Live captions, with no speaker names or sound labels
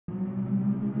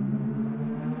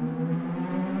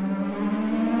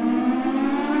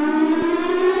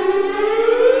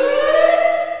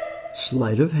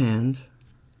sleight of hand,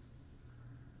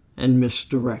 and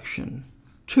misdirection.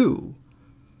 Two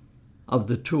of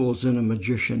the tools in a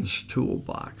magician's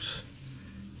toolbox.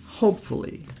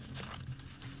 Hopefully,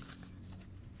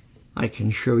 I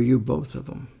can show you both of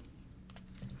them.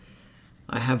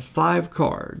 I have 5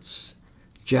 cards: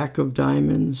 Jack of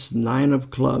Diamonds, 9 of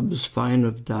Clubs, 5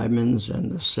 of Diamonds,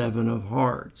 and the 7 of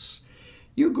Hearts.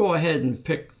 You go ahead and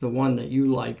pick the one that you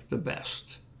like the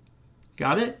best.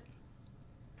 Got it?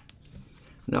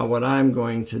 Now what I'm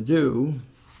going to do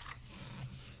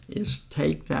is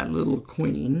take that little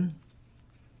queen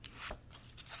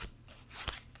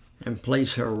and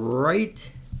place her right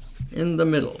in the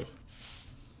middle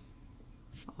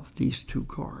of these 2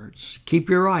 cards. Keep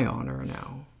your eye on her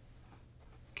now.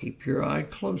 Keep your eye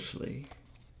closely.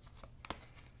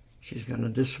 She's going to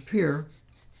disappear.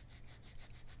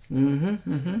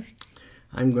 I'm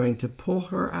going to pull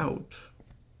her out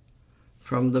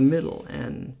from the middle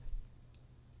and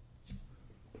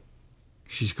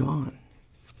she's gone.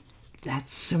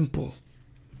 That's simple.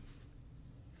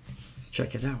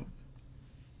 Check it out.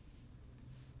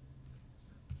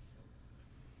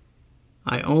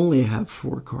 I only have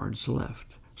 4 cards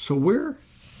left. So where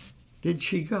did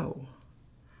she go?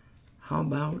 How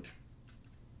about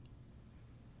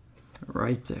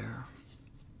right there?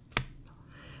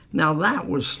 Now that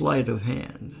was sleight of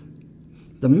hand.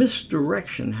 The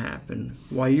misdirection happened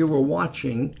while you were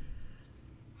watching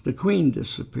the queen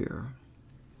disappear.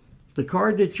 The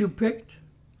card that you picked,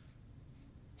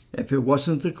 if it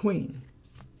wasn't the queen,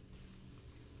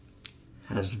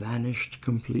 has vanished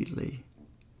completely.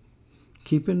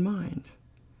 Keep in mind,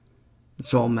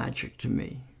 it's all magic to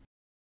me.